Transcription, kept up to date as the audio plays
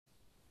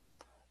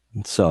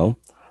So,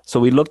 so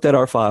we looked at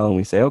our file and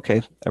we say,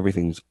 okay,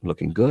 everything's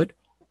looking good.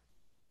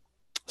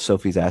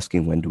 Sophie's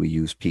asking when do we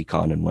use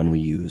pcon and when we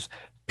use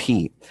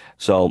p.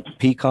 So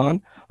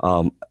pcon,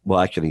 well,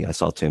 actually, I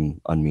saw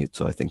Tim unmute,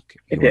 so I think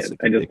I he wants did.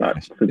 to I take just thought,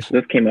 question. since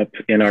this came up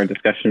in our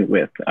discussion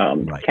with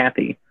Right.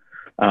 Kathy.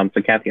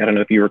 So Kathy, I don't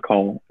know if you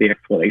recall the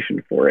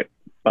explanation for it,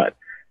 but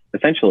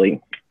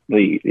essentially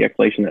the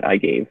explanation that I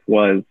gave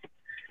was,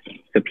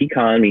 so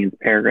pcon means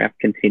paragraph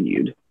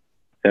continued.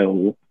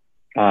 So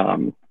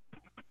um,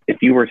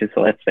 if you were to,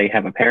 so let's say,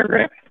 have a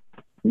paragraph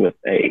with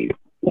a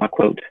block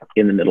quote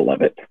in the middle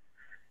of it,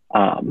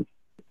 um,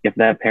 if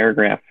that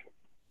paragraph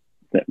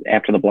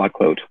after the block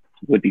quote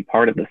would be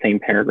part of the same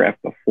paragraph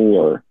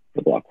before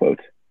the block quote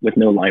with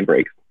no line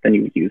breaks, then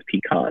you would use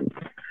pcon.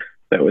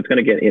 So it's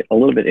going to get a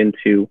little bit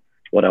into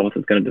what else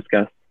is going to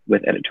discuss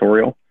with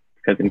editorial,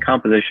 because in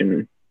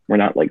composition, we're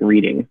not like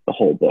reading the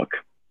whole book.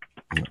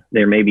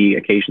 There may be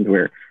occasions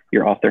where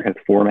your author has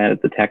formatted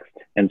the text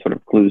and sort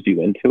of clues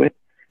you into it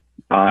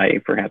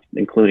by perhaps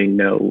including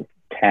no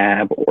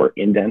tab or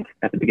indent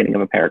at the beginning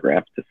of a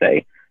paragraph to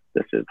say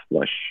this is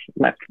flush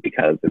left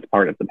because it's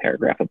part of the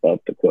paragraph above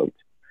the quote.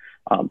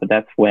 But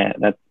that's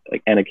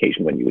like an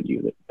occasion when you would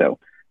use it. So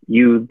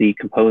you, the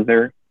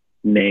composer,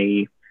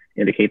 may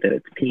indicate that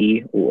it's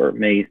P or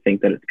may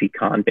think that it's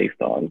pcon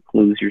based on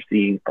clues you're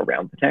seeing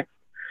around the text.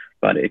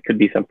 But it could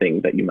be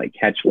something that you might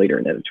catch later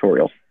in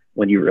editorial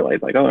when you realize,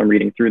 like, oh, I'm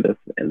reading through this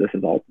and this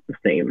is all the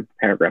same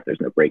paragraph. There's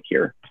no break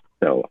here.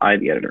 So I,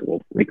 the editor,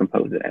 will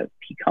recompose it as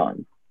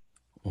pcon.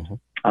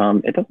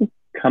 It doesn't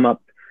come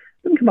up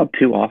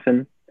too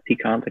often,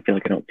 pcons. I feel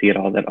like I don't see it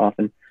all that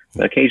often.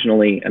 But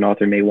occasionally, an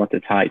author may want to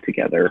tie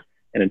together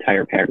an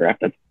entire paragraph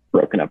that's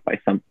broken up by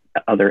some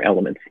other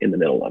elements in the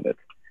middle of it.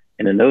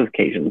 And in those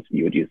occasions,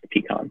 you would use the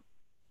pcon.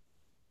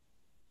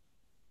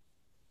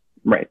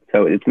 Right.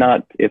 So it's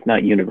not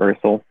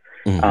universal.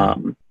 I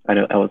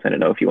don't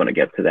know if you want to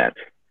get to that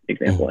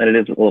example, and it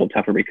is a little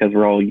tougher because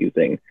we're all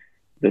using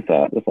this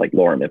like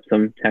lorem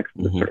ipsum text,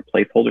 this sort of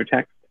placeholder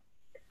text,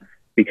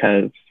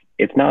 because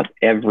it's not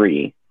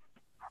every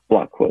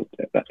block quote,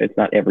 it's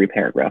not every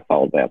paragraph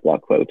followed by a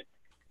block quote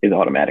is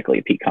automatically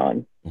a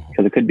pcon,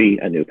 because it could be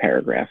a new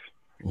paragraph,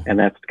 and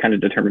that's kind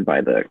of determined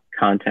by the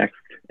context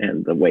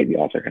and the way the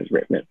author has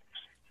written it.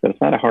 So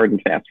it's not a hard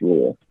and fast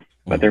rule,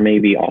 but there may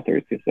be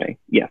authors who say,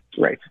 yes,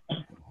 right.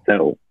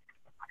 So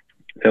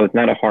it's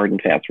not a hard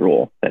and fast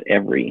rule that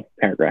every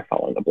paragraph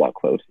following a block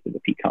quote is a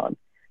pcon.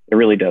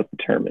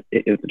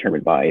 It is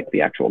determined by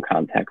the actual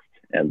context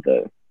and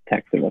the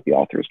text and what the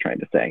author is trying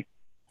to say.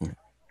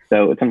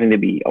 So it's something to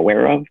be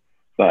aware of,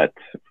 but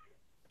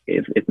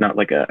it's not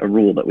like a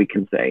rule that we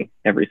can say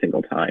every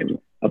single time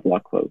a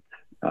block quote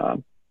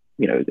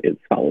is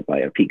followed by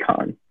a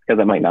pcon, because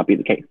that might not be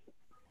the case.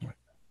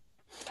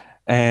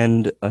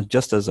 And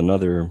just as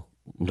another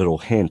little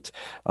hint,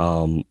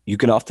 you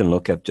can often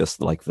look at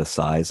just like the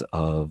size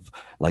of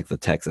like the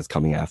text that's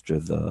coming after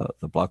the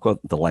block quote,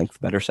 the length,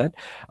 better said,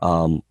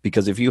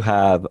 because if you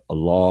have a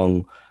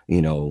long,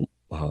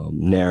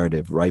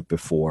 narrative right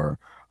before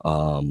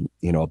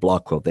a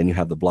block quote, then you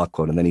have the block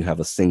quote, and then you have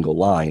a single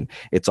line.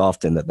 It's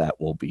often that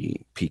will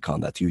be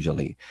pcon. That's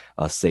usually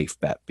a safe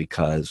bet,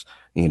 because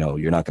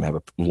you're not going to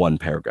have one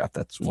paragraph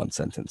that's one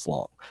sentence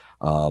long.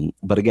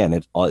 But again,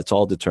 it's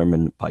all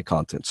determined by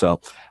content.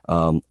 So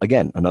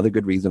again, another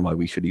good reason why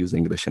we should use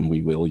English, and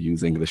we will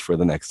use English for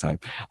the next time,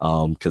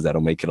 because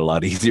that'll make it a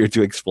lot easier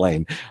to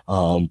explain.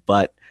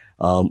 But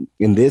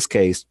in this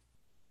case,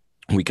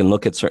 we can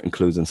look at certain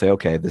clues and say,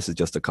 okay, this is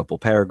just a couple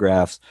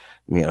paragraphs,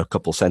 a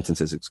couple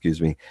sentences, excuse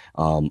me.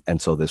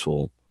 And so this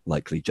will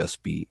likely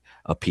just be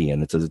a P.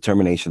 And it's a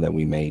determination that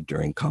we made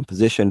during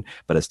composition.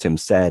 But as Tim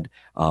said,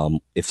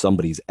 if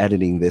somebody's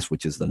editing this,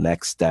 which is the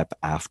next step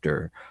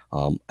after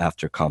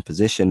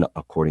composition,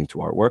 according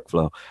to our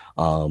workflow,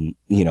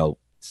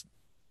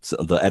 so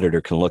the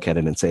editor can look at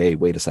it and say, hey,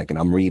 wait a second,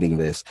 I'm reading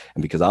this.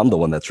 And because I'm the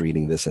one that's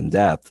reading this in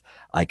depth,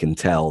 I can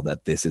tell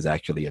that this is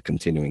actually a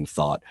continuing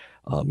thought.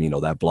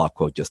 That block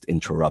quote just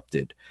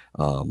interrupted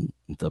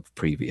the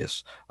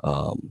previous,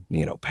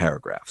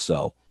 paragraph.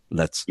 So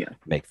let's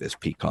make this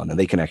pcon. And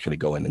they can actually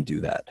go in and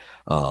do that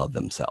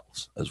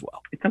themselves as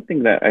well. It's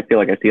something that I feel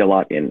like I see a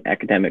lot in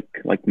academic,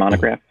 like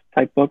monograph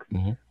type books.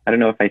 I don't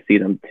know if I see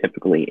them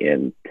typically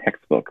in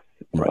textbooks.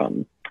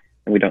 Right.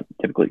 And we don't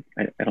typically,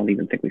 I don't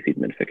even think we see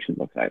them in fiction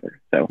books either.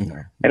 So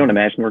I don't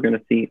imagine we're going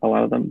to see a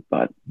lot of them,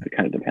 but it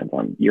kind of depends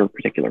on your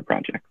particular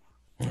project.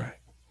 Right.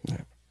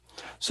 Yeah.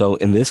 So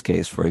in this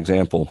case, for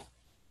example,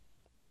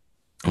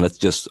 let's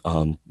just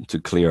to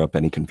clear up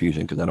any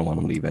confusion, because I don't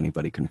want to leave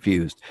anybody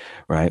confused,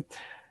 right?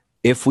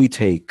 If we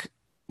take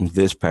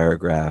this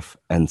paragraph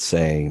and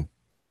say,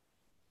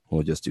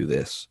 we'll just do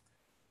this.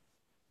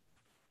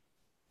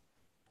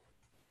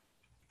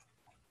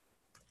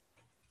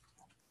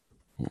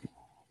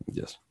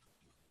 Just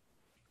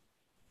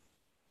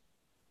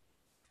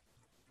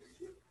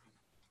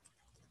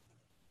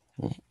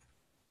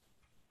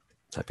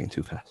typing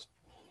too fast.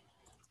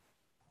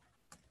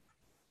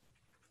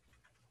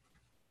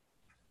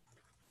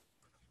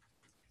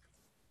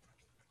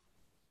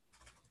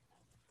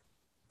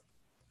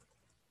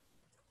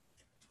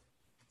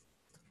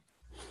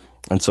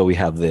 And so we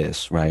have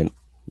this, right?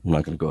 I'm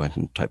not going to go ahead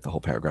and type the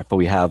whole paragraph, but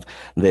we have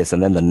this.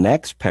 And then the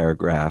next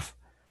paragraph,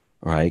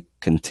 right,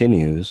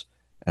 continues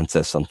and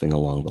says something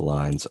along the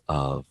lines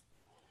of,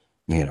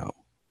 you know,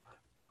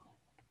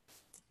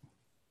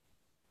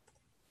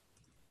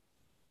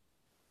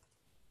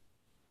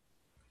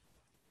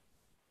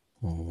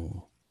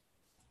 mm,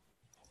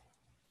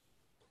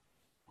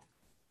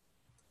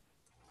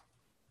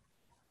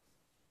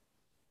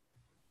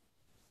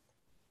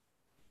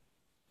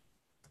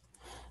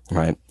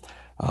 right?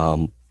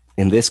 Um,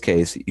 in this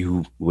case,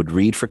 you would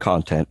read for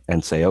content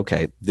and say,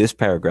 okay, this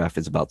paragraph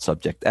is about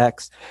subject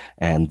X,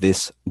 and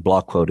this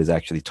block quote is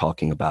actually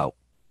talking about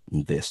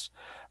this,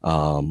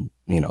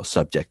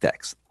 subject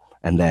X.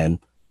 And then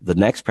the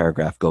next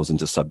paragraph goes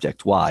into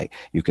subject Y.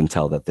 You can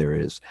tell that there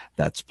is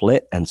that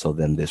split, and so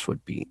then this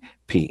would be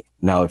P.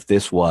 Now, if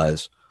this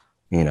was,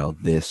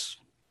 this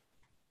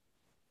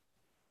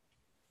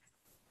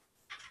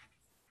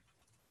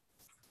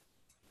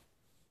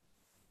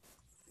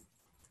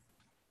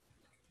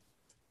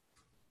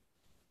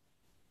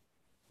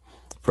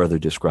further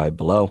described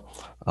below,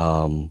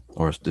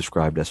 or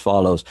described as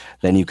follows,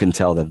 then you can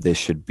tell that this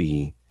should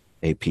be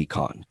a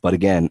pcon. But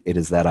again, it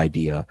is that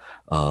idea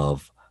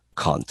of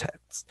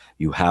context.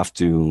 You have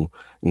to,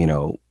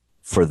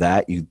 for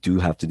that, you do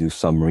have to do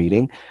some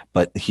reading.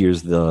 But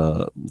here's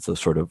the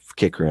sort of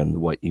kicker and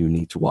what you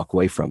need to walk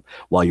away from.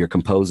 While you're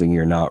composing,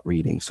 you're not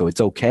reading. So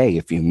it's okay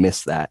if you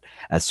miss that,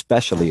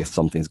 especially if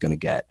something's going to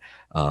get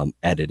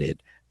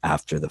edited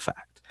after the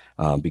fact.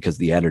 Because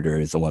the editor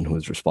is the one who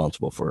is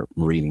responsible for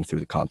reading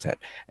through the content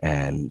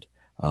and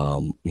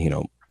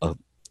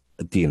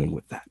dealing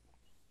with that.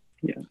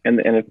 Yeah, and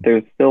if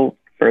there's still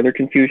further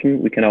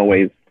confusion, we can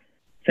always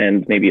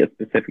send maybe a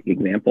specific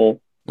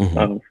example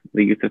of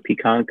the use of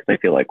pcon, because I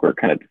feel like we're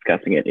kind of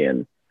discussing it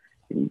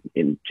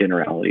in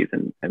generalities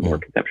and more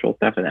conceptual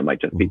stuff, and that might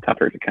just be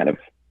tougher to kind of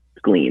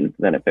glean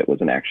than if it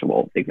was an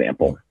actual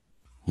example.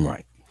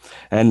 Right.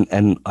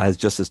 And as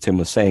just as Tim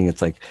was saying,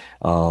 it's like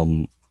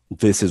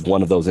this is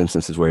one of those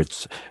instances where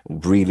it's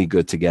really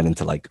good to get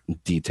into like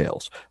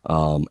details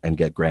and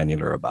get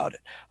granular about it.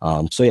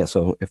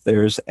 So if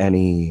there's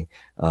any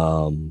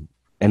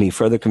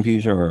further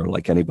confusion, or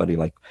like anybody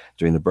like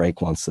during the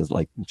break wants to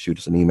like shoot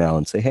us an email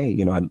and say, hey,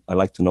 I'd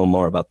like to know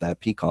more about that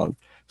pcon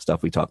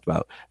stuff we talked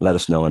about, let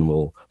us know and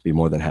we'll be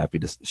more than happy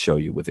to show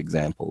you with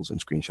examples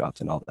and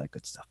screenshots and all that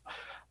good stuff.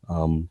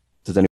 Does